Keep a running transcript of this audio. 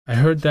I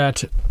heard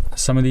that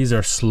some of these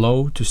are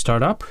slow to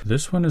start up.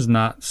 This one is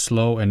not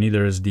slow, and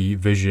neither is the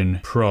Vision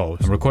Pro.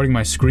 I'm recording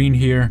my screen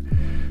here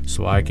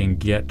so I can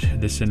get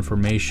this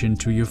information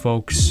to you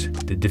folks.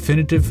 The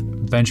definitive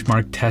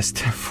benchmark test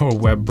for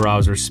web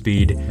browser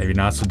speed. Maybe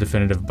not so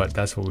definitive, but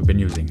that's what we've been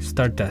using.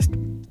 Start test.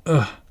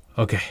 Ugh.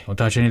 Okay, don't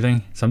touch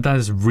anything.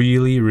 Sometimes it's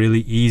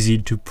really easy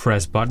to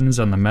press buttons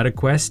on the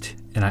MetaQuest,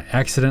 and I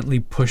accidentally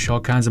push all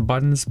kinds of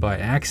buttons by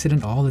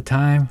accident all the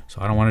time,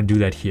 so I don't want to do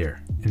that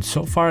here. And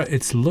so far,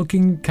 it's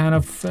looking kind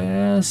of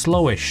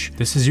slowish.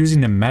 This is using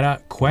the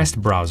MetaQuest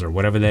browser,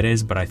 whatever that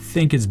is, but I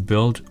think it's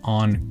built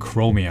on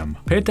Chromium.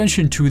 Pay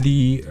attention to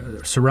the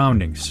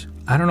surroundings.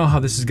 I don't know how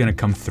this is gonna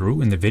come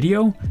through in the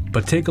video,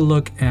 but take a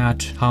look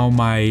at how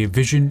my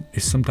vision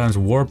is sometimes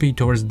warpy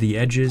towards the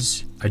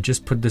edges. I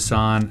just put this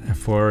on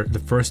for the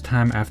first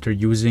time after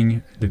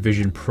using the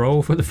Vision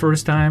Pro for the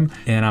first time,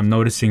 and I'm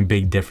noticing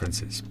big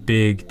differences.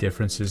 Big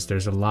differences.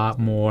 There's a lot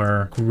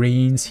more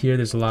greens here.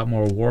 There's a lot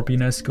more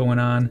warpiness going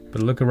on,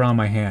 but look around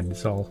my hand.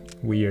 It's all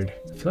weird.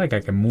 I feel like I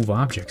can move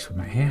objects with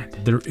my hand.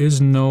 There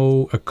is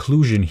no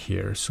occlusion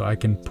here, so I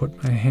can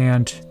put my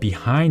hand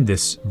behind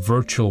this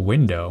virtual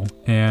window,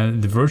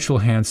 and the virtual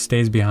hand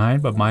stays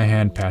behind, but my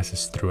hand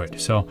passes through it.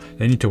 So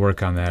they need to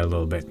work on that a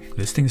little bit.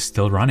 This thing is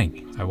still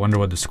running. I wonder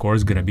what the score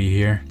is gonna be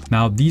here.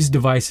 Now, these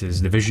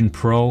devices, the Vision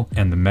Pro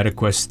and the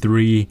MetaQuest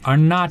 3, are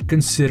not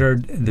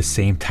considered the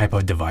same type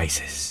of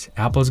devices.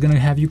 Apple's gonna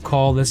have you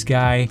call this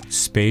guy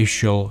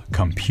spatial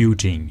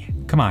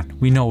computing. Come on,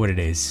 we know what it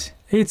is.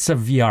 It's a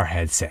VR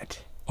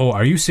headset. Oh,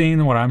 are you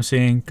seeing what I'm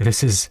seeing?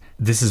 This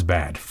is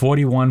bad.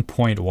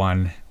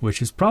 41.1,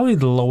 which is probably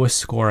the lowest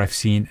score I've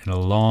seen in a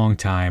long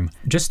time.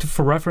 Just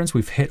for reference,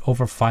 we've hit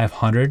over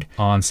 500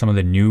 on some of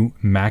the new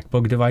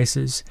MacBook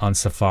devices on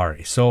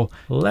Safari. So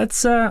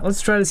let's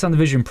try this on the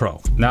Vision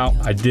Pro. Now,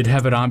 I did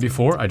have it on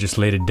before. I just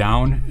laid it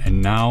down,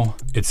 and now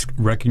it's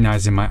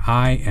recognizing my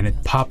eye, and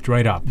it popped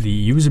right up.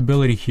 The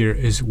usability here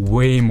is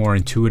way more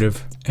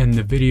intuitive, and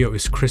the video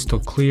is crystal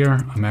clear.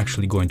 I'm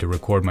actually going to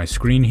record my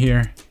screen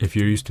here. If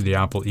you're used to the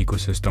Apple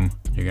ecosystem,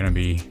 you're gonna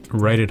be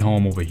right at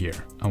home over here.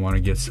 I want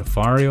to get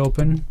Safari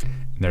open.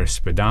 There's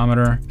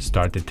speedometer,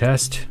 start the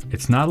test.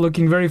 It's not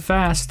looking very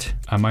fast.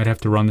 I might have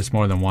to run this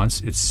more than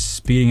once. It's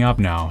speeding up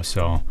now,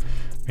 so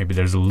maybe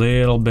there's a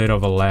little bit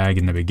of a lag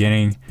in the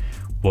beginning.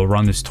 We'll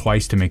run this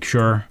twice to make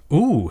sure.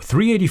 Ooh,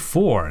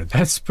 384,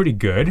 that's pretty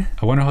good.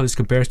 I wonder how this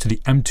compares to the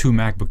M2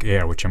 MacBook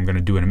Air, which I'm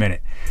gonna do in a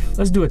minute.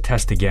 Let's do a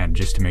test again,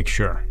 just to make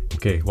sure.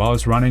 Okay, while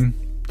it's running,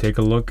 take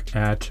a look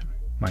at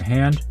my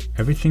hand.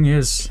 Everything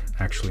is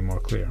actually more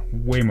clear,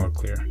 way more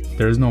clear.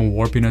 There's no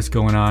warpiness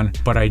going on,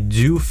 but I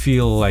do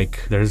feel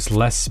like there's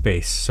less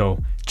space.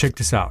 So check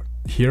this out.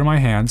 Here are my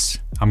hands.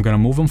 I'm gonna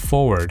move them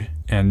forward,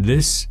 and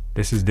this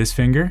is this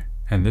finger,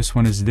 and this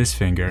one is this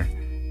finger,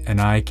 and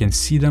I can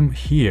see them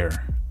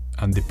here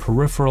on the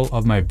peripheral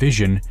of my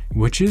vision,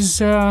 which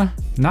is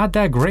not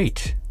that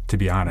great, to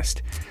be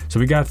honest. So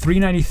we got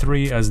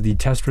 393 as the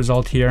test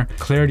result here.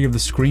 Clarity of the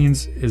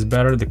screens is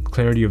better. The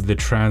clarity of the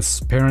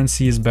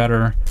transparency is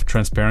better.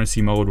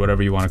 Transparency mode,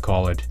 whatever you want to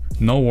call it.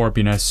 No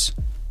warpiness,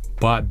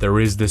 but there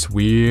is this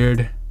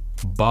weird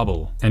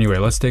bubble. Anyway,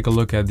 let's take a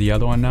look at the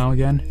other one now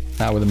again.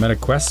 Now with the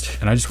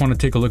MetaQuest, and I just want to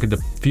take a look at the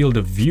field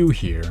of view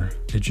here.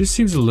 It just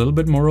seems a little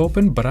bit more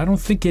open, but I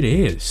don't think it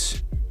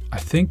is. I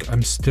think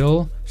I'm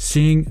still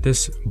seeing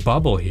this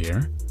bubble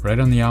here, right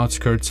on the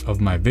outskirts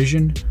of my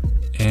vision.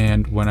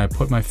 And when I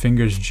put my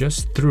fingers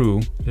just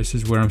through, this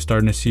is where I'm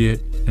starting to see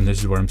it, and this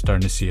is where I'm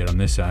starting to see it on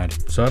this side.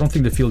 So I don't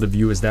think the field of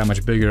view is that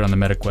much bigger on the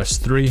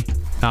MetaQuest 3.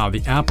 Now,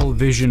 the Apple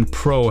Vision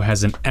Pro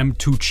has an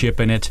M2 chip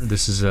in it.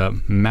 This is a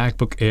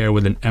MacBook Air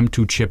with an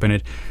M2 chip in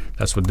it.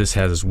 That's what this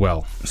has as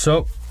well.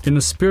 So, in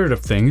the spirit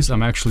of things,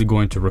 I'm actually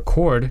going to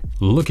record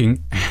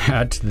looking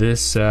at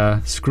this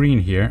screen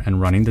here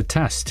and running the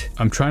test.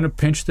 I'm trying to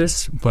pinch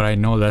this, but I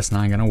know that's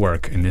not gonna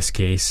work in this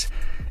case.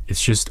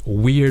 It's just a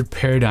weird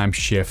paradigm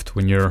shift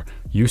when you're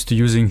used to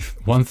using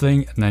one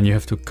thing and then you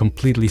have to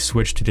completely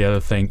switch to the other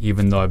thing,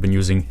 even though I've been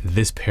using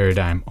this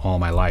paradigm all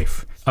my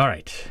life. All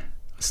right,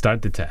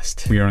 start the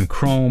test. We are in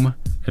Chrome.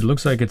 It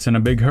looks like it's in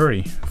a big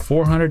hurry.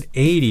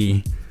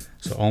 480,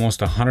 so almost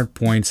 100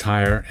 points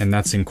higher, and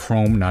that's in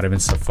Chrome, not even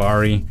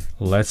Safari.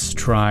 Let's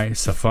try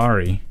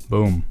Safari.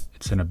 Boom,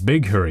 it's in a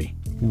big hurry.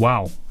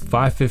 Wow,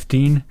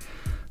 515.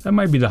 That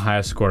might be the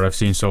highest score I've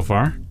seen so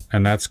far.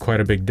 And that's quite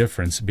a big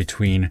difference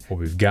between what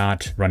we've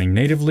got running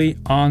natively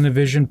on the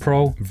Vision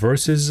Pro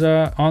versus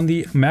on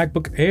the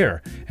MacBook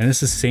Air. And it's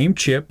the same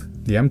chip,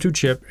 the M2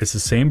 chip, it's the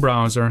same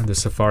browser, the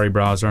Safari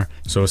browser.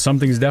 So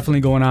something's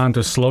definitely going on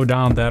to slow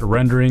down that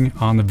rendering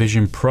on the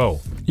Vision Pro.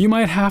 You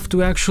might have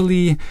to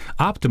actually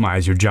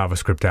optimize your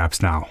JavaScript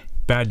apps now.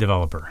 Bad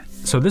developer.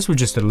 So this was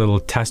just a little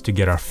test to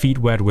get our feet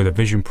wet with a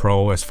Vision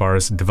Pro as far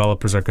as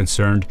developers are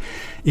concerned.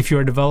 If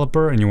you're a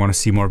developer and you want to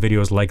see more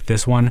videos like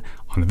this one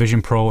on the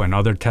Vision Pro and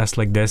other tests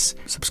like this,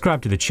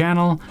 subscribe to the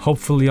channel.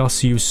 Hopefully I'll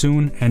see you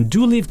soon, and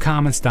do leave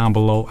comments down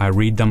below. I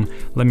read them.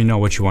 Let me know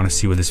what you want to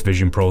see with this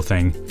Vision Pro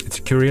thing. It's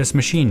a curious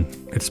machine.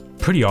 It's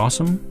pretty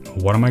awesome.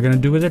 What am I going to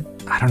do with it?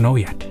 I don't know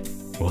yet.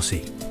 We'll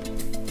see.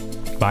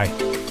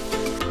 Bye.